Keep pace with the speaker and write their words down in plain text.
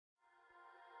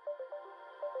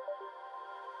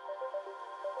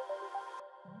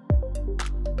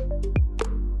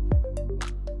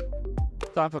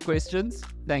Time for questions.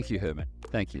 Thank you, Herman.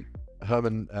 Thank you.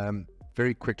 Herman,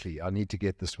 very quickly, I need to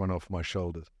get this one off my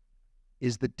shoulders.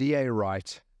 Is the DA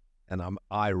right and am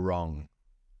I wrong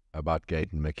about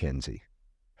Gayton McKenzie?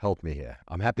 Help me here.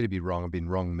 I'm happy to be wrong. I've been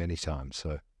wrong many times.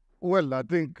 So, well, I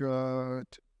think I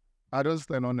don't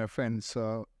stand on a fence.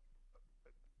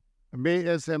 Me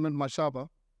as Herman Mashaba,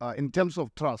 in terms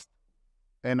of trust,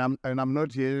 and I'm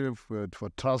not here for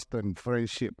trust and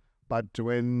friendship, but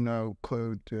when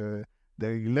the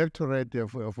electorate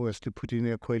was to put in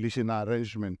a coalition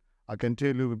arrangement, I can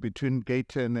tell you between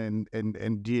Gayton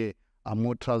and DA, I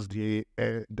more trust the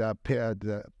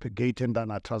Gayton than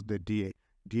I trust the DA.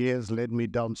 DA has let me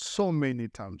down so many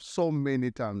times.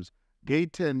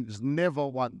 Gayton is never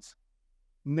once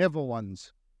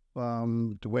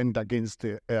went against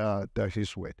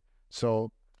his word.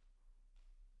 So,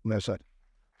 that's it.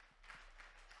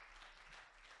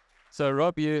 So,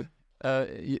 Rob, you're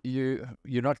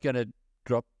not going to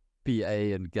drop PA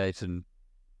and Gayton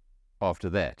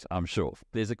after that, I'm sure.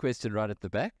 There's a question right at the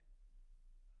back.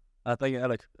 Thank you,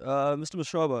 Alec. Mr.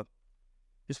 Mashaba,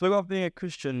 you spoke about being a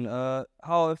Christian.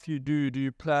 How, if you do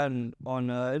you plan on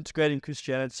integrating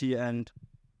Christianity and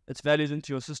its values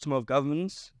into your system of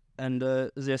governance? And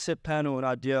is there a set plan or an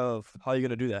idea of how you're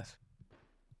going to do that?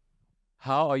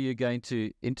 How are you going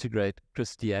to integrate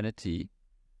Christianity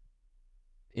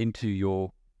into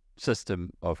your system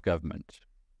of government?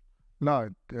 No,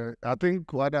 I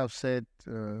think what I've said,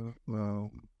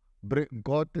 God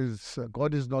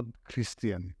is not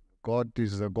Christian. God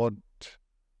is a God.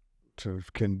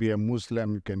 Can be a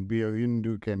Muslim, can be a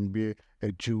Hindu, can be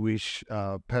a Jewish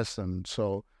person.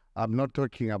 So I'm not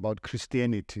talking about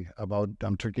Christianity.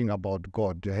 I'm talking about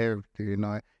God.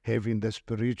 Having the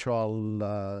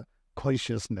spiritual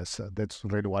consciousness. That's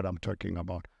really what I'm talking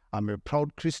about. I'm a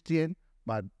proud Christian,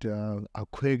 but I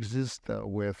coexist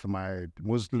with my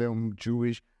Muslim,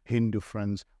 Jewish, Hindu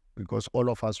friends because all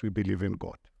of us, we believe in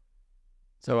God.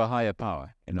 So a higher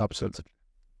power. Absolutely.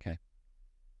 Okay.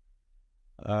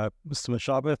 Mr.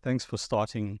 Mashaba, thanks for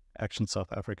starting Action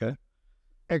South Africa.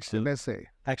 Action SA.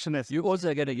 Action SA. You're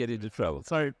also going to get into trouble.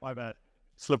 Sorry, my bad.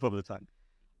 Slip of the tongue.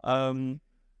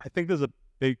 I think there's a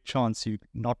big chance you're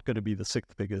not going to be the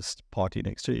sixth biggest party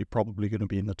next year. You're probably going to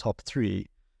be in the top three.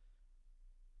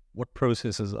 What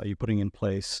processes are you putting in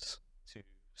place to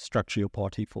structure your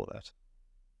party for that?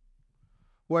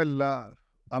 Well,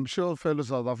 I'm sure fellow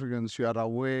South Africans, you are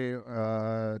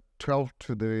aware, 12th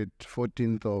to the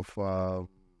 14th of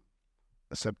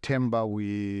September,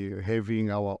 we're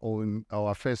having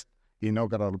our first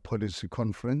inaugural policy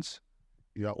conference.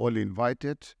 You are all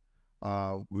invited.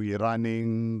 We're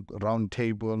running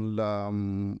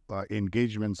roundtable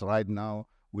engagements right now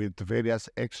with various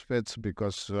experts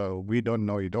because we don't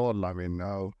know it all. I mean,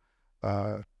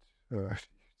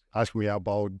 ask me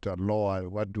about law.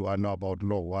 What do I know about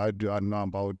law? What do I know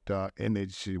about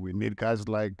energy? We need guys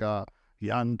like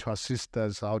Jan to assist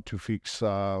us how to fix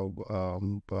the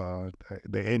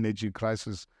energy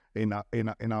crisis in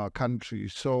our country.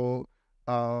 So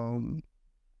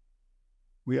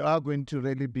we are going to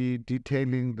really be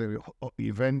detailing the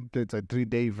event. It's a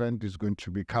 3-day event. It's going to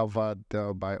be covered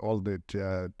by all the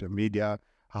media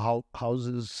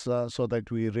houses so that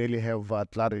we really have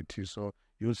clarity. So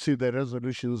you'll see the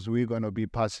resolutions we're going to be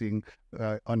passing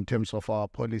on terms of our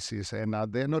policies. And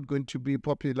they're not going to be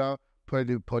popular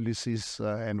policies.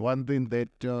 And one thing that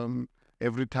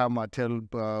every time I tell,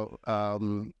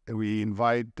 we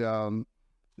invite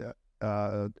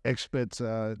experts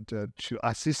to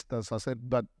assist us. I said,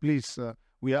 but please,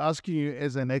 we are asking you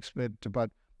as an expert,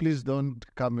 but please don't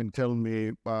come and tell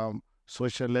me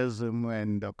socialism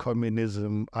and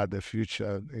communism are the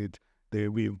future.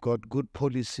 We've got good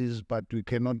policies, but we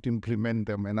cannot implement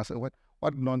them. And I said, what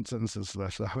nonsense is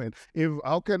this? I mean,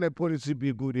 how can a policy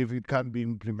be good if it can't be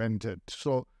implemented?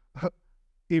 So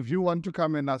if you want to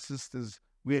come and assist us,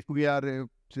 we are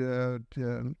a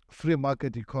free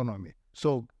market economy.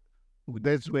 So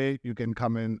that's where you can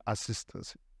come and assist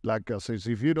us. Like I said,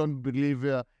 if you don't believe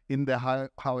in the higher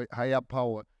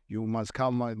power, you must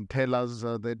come and tell us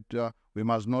that we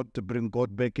must not bring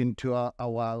God back into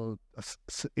our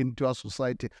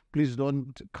society. Please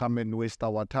don't come and waste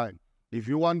our time. If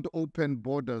you want open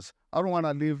borders, I don't want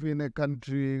to live in a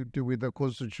country with a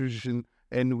constitution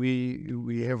and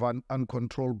we have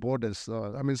uncontrolled borders.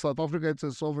 I mean, South Africa is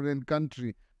a sovereign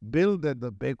country built at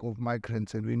the back of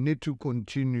migrants, and we need to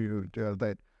continue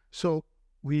that. So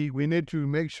we need to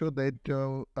make sure that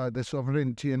the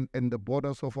sovereignty and the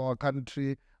borders of our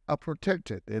country are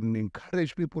protected and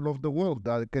encourage people of the world.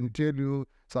 I can tell you,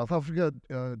 South Africa,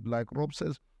 like Rob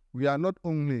says, we are not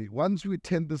only, once we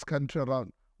turn this country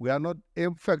around, we are not,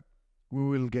 in fact, we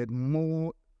will get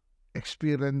more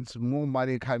experience, more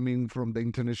money coming from the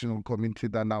international community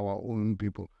than our own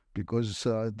people, because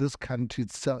this country,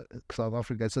 South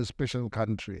Africa, is a special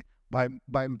country by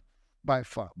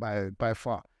far.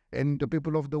 And the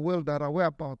people of the world are aware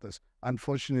about this.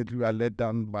 Unfortunately, we are let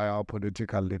down by our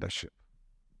political leadership.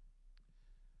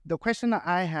 The question that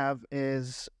I have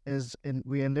is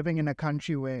we are living in a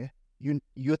country where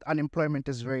youth unemployment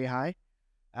is very high.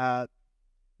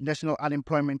 National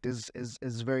unemployment is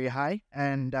very high.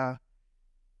 And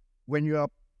when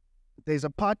there's a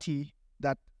party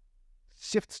that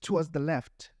shifts towards the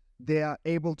left, they are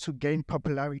able to gain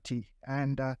popularity.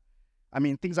 And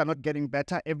things are not getting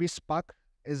better. Every spark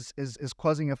is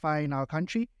causing a fire in our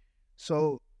country.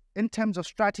 So in terms of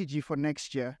strategy for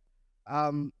next year,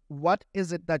 what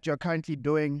is it that you're currently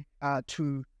doing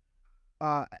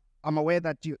I'm aware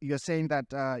that you're saying that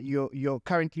you're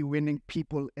currently winning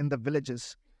people in the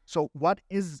villages. So what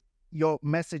is your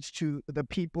message to the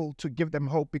people to give them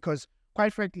hope? Because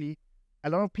quite frankly, a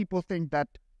lot of people think that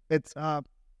it's a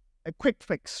quick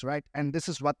fix, right? And this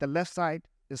is what the left side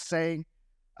is saying.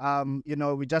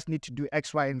 We just need to do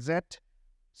X, Y, and Z.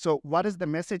 So what is the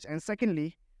message? And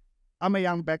secondly, I'm a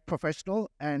young black professional,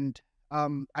 and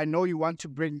I know you want to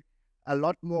bring a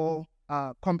lot more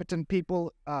competent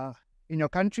people in your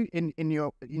country, in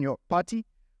your party,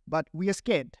 but we are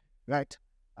scared, right?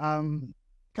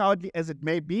 Cowardly as it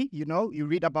may be, you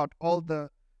read about all the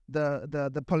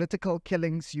political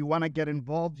killings. You want to get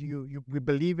involved. We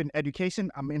believe in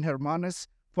education. I'm in Hermanus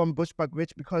from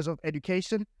Bushbuckridge because of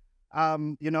education.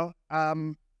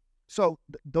 So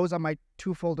those are my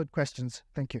two-folded questions.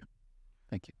 Thank you.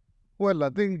 Thank you. Well, I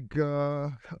think,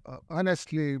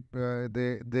 honestly,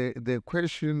 the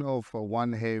question of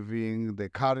one having the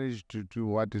courage to do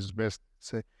what is best,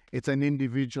 it's an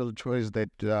individual choice that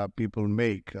people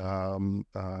make.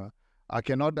 I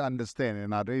cannot understand,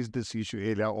 and I raised this issue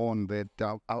earlier on, that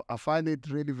I find it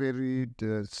really very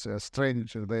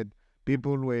strange that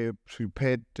people were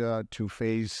prepared to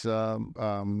face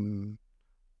the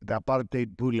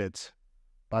apartheid bullets,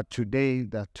 but today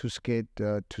they're too scared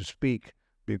to speak,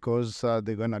 because they're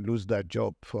going to lose their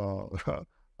job from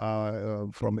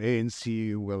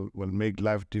ANC, will make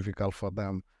life difficult for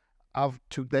them. I've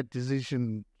took that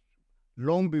decision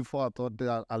long before I thought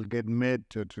that I'll get mad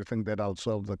to think that I'll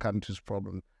solve the country's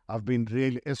problem. I've been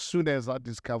really, as soon as I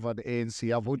discovered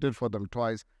ANC, I voted for them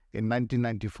twice in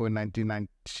 1994 and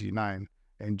 1999.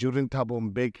 And during Thabo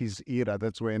Mbeki's era,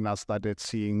 that's when I started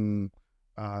seeing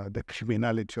the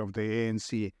criminality of the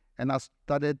ANC. And I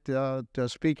started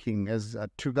speaking, as I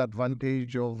took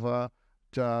advantage of,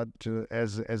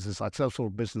 as a successful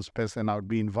business person, I would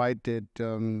be invited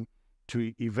to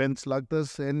events like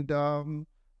this, and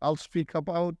I'll speak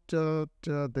about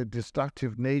the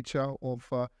destructive nature of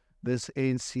this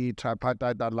ANC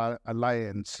tripartite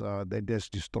alliance that has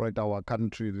destroyed our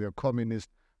country. They're communist.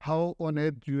 How on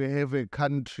earth do you have a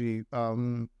country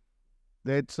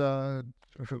that's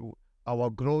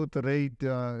our growth rate,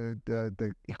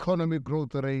 the economic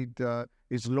growth rate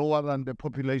is lower than the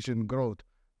population growth,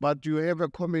 but you have a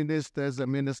communist as a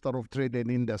minister of trade and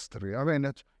industry? I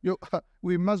mean,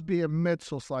 we must be a mad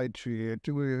society. I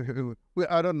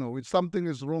don't know. Something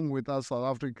is wrong with us South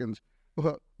Africans.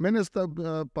 Minister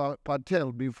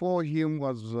Patel, before him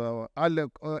was Alec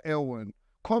Erwin,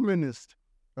 communist,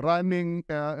 running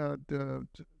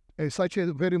such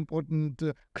a very important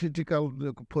critical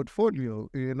portfolio,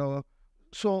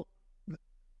 So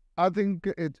I think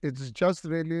it's just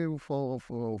really for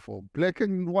black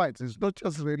and whites. It's not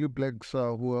just really blacks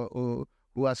who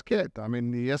are scared. I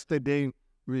mean, yesterday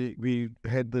we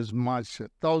had this march,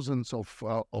 thousands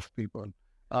of people.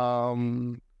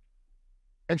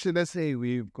 Actually, let's say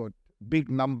we've got big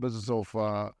numbers of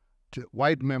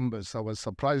white members. I was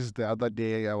surprised the other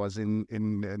day. I was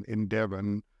in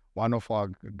Durban. One of our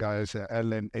guys,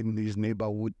 Alan, in his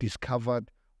neighborhood,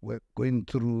 discovered, we're going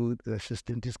through the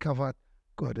system, discovered,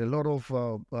 got a lot of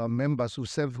members who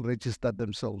self-registered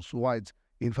themselves, whites,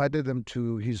 invited them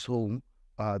to his home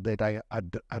that I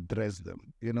addressed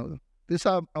them. These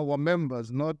are our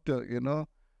members, not,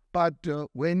 but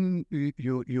when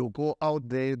you go out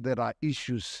there, there are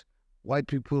issues. White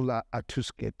people are too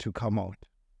scared to come out,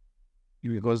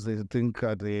 because they think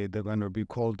they're going to be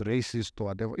called racist or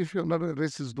whatever. If you're not a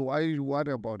racist, why are you worried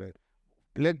about it?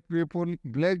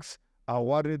 Blacks are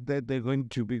worried that they're going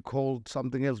to be called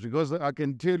something else, because I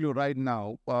can tell you right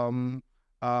now,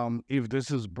 if this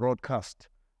is broadcast,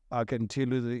 I can tell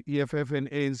you the EFF and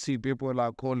ANC people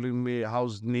are calling me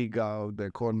house nigger. They're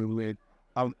calling me,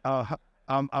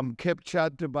 I'm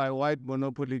captured by white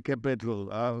monopoly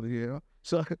capital.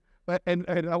 So and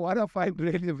what I find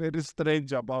really very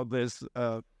strange about this,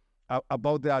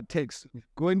 about their text,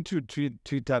 going to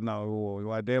Twitter now or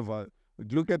whatever.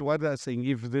 Look at what they're saying.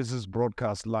 If this is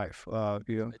broadcast live,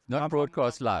 It's not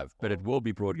broadcast live, but it will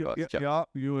be broadcast.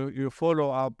 You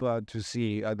follow up to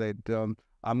see that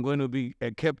I'm going to be a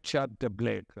captured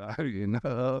black,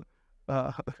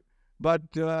 but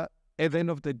at the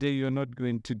end of the day, you're not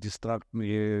going to distract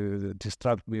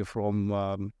me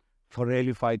from for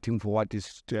really fighting for what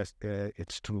is just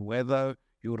it's true, whether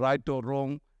you're right or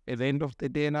wrong. At the end of the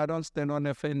day, and I don't stand on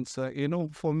a fence.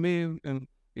 For me,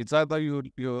 it's either you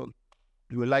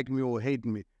like me or hate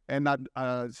me. And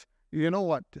you know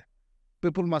what?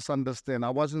 People must understand.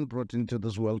 I wasn't brought into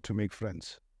this world to make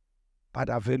friends, but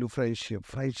I value friendship.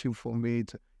 Friendship for me,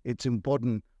 it's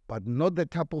important, but not the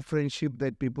type of friendship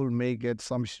that people make at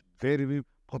some very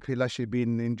popular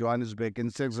shebeen in Johannesburg in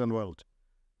Saxon World.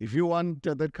 If you want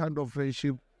that kind of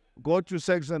friendship, go to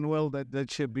Saxon World at that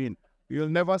shebeen. You'll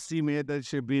never see me at that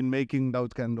shebeen making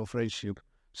that kind of friendship.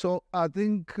 So I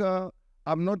think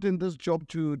I'm not in this job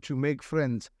to make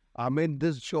friends. I'm in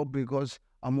this job because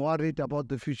I'm worried about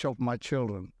the future of my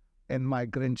children and my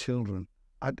grandchildren.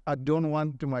 I don't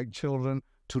want my children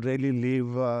to really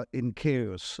live in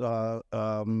chaos.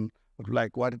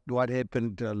 Like what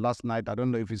happened last night. I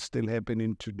don't know if it's still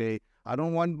happening today. I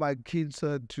don't want my kids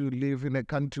to live in a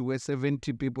country where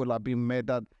 70 people are being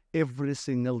murdered every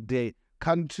single day.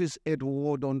 Countries at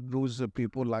war don't lose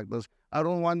people like this. I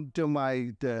don't want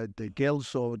the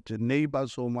girls or the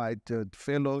neighbors or my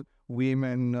fellow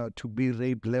women to be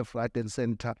raped left, right, and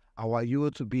center. Our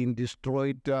youth being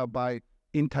destroyed by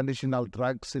international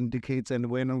drug syndicates. And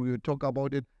when we talk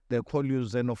about it, they call you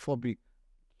xenophobic.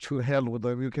 To hell with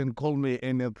them. You can call me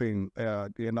anything.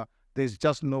 There's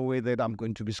just no way that I'm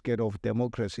going to be scared of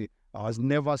democracy. I was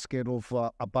never scared of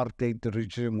apartheid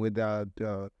regime with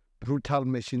brutal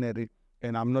machinery.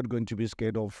 And I'm not going to be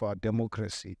scared of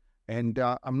democracy. And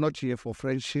I'm not here for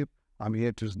friendship. I'm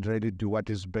here to really do what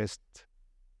is best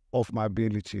of my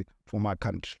ability for my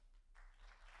country.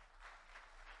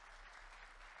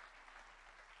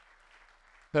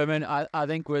 Herman, I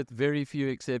think with very few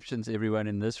exceptions, everyone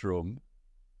in this room,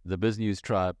 the BizNews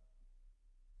tribe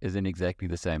is in exactly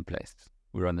the same place.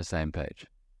 We're on the same page.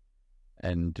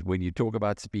 And when you talk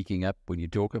about speaking up, when you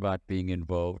talk about being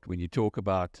involved, when you talk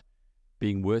about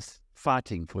being worth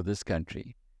fighting for this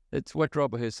country, it's what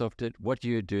Robert Hersoff did, what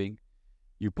you're doing.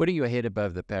 You're putting your head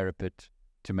above the parapet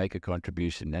to make a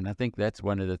contribution. And I think that's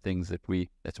one of the things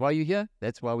that's why you're here.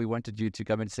 That's why we wanted you to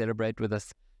come and celebrate with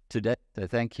us today. So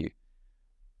thank you.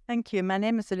 Thank you. My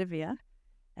name is Olivia.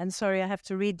 And sorry, I have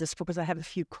to read this because I have a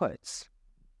few quotes.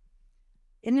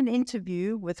 In an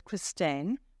interview with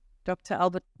Christine, Dr.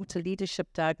 Albert, a leadership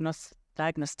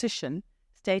diagnostician,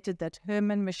 stated that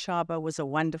Herman Mashaba was a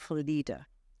wonderful leader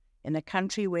in a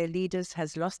country where leaders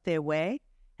has lost their way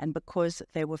and because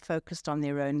they were focused on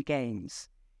their own gains.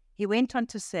 He went on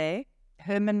to say,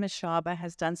 Herman Mashaba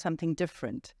has done something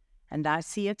different, and I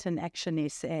see it in Action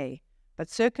SA. But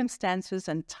circumstances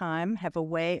and time have a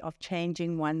way of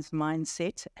changing one's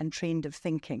mindset and trend of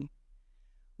thinking.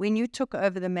 When you took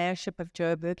over the mayorship of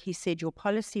Joburg, he said your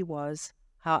policy was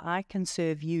how I can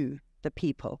serve you, the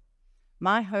people.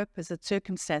 My hope is that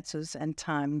circumstances and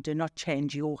time do not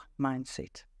change your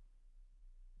mindset.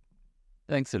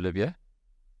 Thanks, Olivia.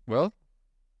 Well,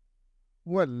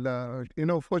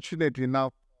 fortunately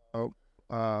enough,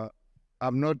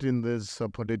 I'm not in this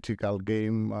political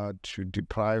game to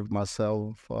deprive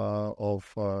myself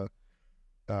of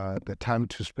the time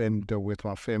to spend with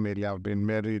my family. I've been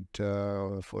married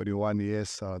 41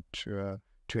 years to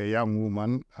a young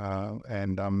woman,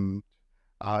 and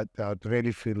I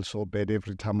really feel so bad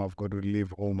every time I've got to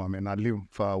leave home. I mean, I live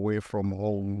far away from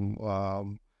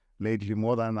home lately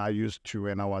more than I used to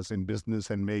when I was in business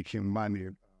and making money.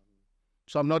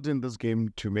 So I'm not in this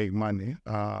game to make money.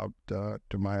 My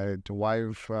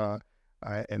wife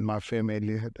and my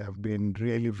family have been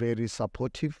really very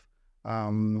supportive,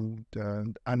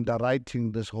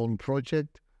 underwriting this whole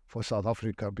project for South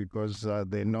Africa because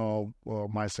they know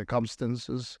my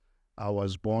circumstances. I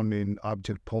was born in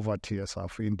abject poverty, as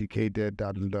I've indicated,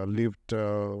 and lived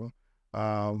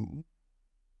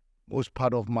most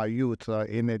part of my youth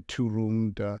in a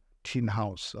two-roomed tin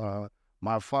house.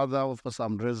 My father, for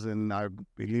some reason, I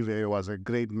believe he was a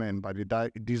great man, but he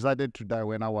decided to die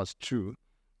when I was 2.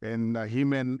 And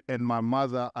him and my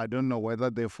mother, I don't know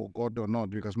whether they forgot or not,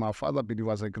 because my father, I believe,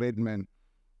 was a great man.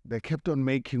 They kept on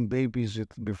making babies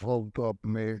before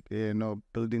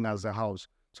building us a house.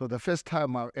 So the first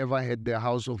time I ever had the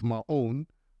house of my own,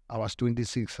 I was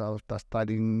 26 after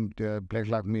studying the Black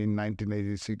Lives Matter in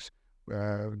 1986.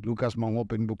 Lucas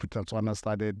Mangop and Buputatswana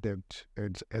started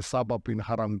a suburb in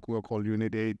Haramkua called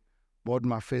Unit 8. Bought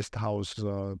my first house,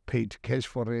 paid cash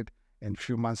for it. And a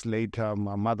few months later,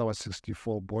 my mother was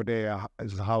 64, bought a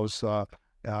house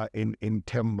in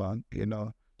Temba, you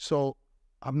know. So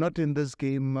I'm not in this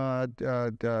game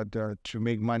to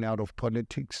make money out of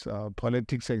politics.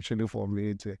 Politics, actually, for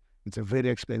me, it's a very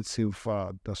expensive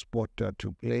the sport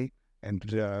to play. And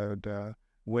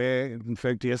where, in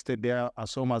fact, yesterday I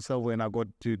saw myself when I got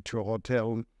to a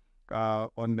hotel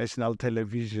on national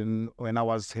television when I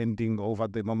was handing over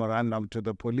the memorandum to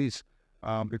the police.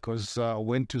 Because I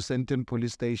went to Senton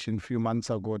police station a few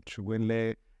months ago to when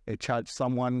a charge.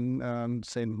 Someone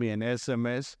sent me an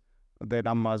SMS that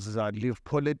I must leave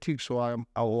politics or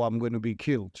I'm going to be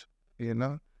killed, you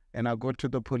know. And I go to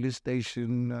the police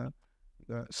station,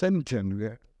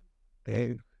 Senton,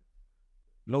 they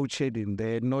load shedding,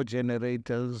 there are no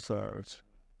generators.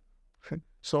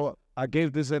 So I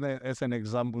gave this as an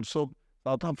example. So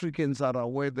South Africans are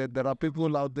aware that there are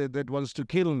people out there that wants to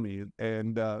kill me,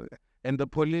 and the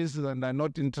police are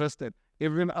not interested.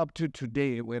 Even up to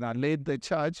today, when I laid the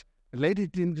charge, laid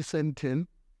it in the Senton,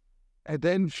 and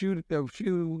then a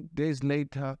few days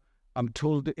later, I'm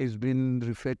told it's been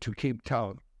referred to Cape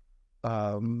Town.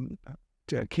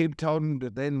 Cape Town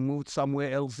then moved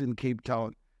somewhere else in Cape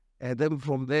Town. And then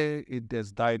from there, it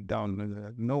has died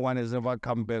down. No one has ever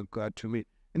come back to me.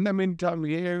 In the meantime,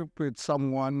 here with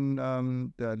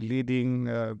someone leading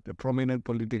a prominent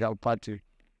political party,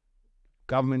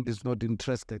 government is not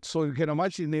interested. So you can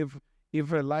imagine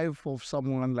if a life of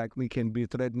someone like me can be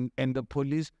threatened and the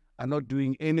police are not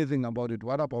doing anything about it.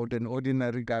 What about an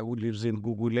ordinary guy who lives in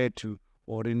Guguletu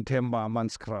or in Temba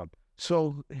amongst crowd?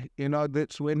 So, you know,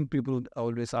 that's when people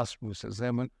always ask me,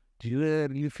 Simon, do you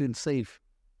really feel safe?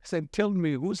 I said, tell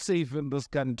me, who's safe in this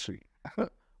country?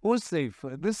 Who's safe?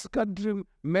 This country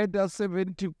murders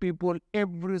 70 people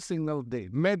every single day.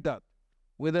 Murdered.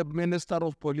 With a minister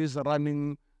of police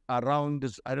running around.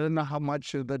 I don't know how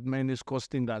much that man is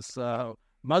costing us.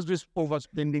 Must be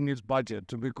overspending his budget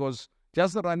because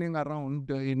just running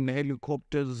around in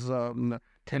helicopters,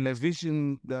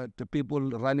 television, the people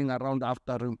running around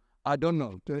after him. I don't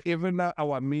know. Even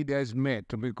our media is mad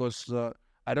because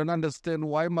I don't understand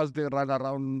why must they run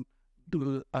around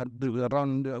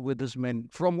with this man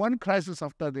from one crisis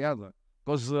after the other.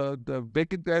 Because the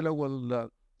Becky Taylor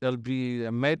there'll be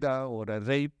a murder or a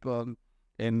rape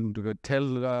and tell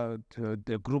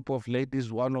the group of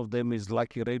ladies one of them is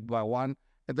lucky raped by one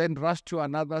and then rush to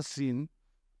another scene.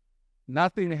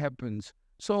 Nothing happens.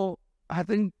 So I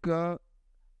think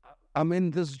I'm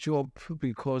in this job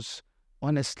because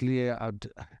honestly, I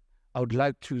would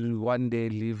like to one day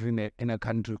live in a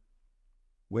country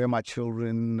where my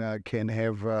children can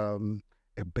have a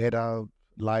better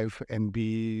life and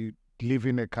live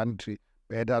in a country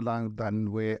better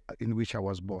than where in which I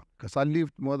was born. Because I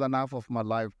lived more than half of my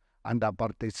life under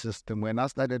apartheid system. When I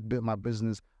started my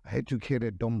business, I had to carry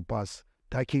a dumb bus.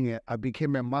 I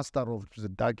became a master of the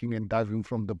ducking and diving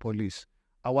from the police.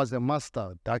 I was a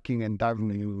master ducking and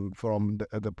diving from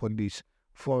the police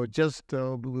for just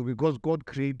because God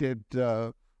created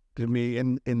me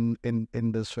in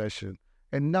this fashion.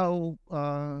 And now,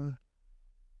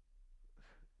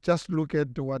 just look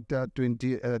at what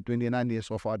 29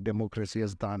 years of our democracy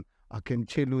has done. I can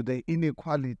tell you the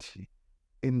inequality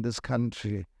in this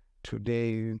country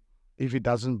today, if it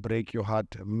doesn't break your heart,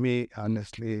 me,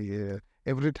 honestly,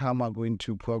 every time I go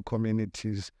into poor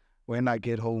communities, when I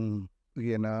get home,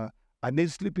 you know, I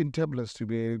need sleeping tablets to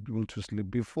be able to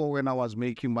sleep. Before, when I was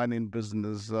making money in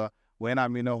business, when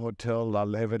I'm in a hotel,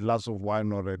 I'll have a glass of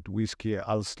wine or a whiskey,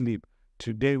 I'll sleep.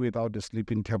 Today, without a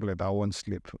sleeping tablet, I won't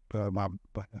sleep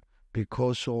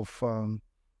because of,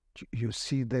 you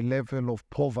see, the level of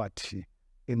poverty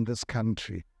in this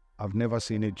country. I've never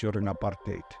seen it during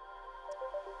apartheid.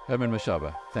 Herman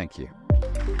Mashaba, thank you.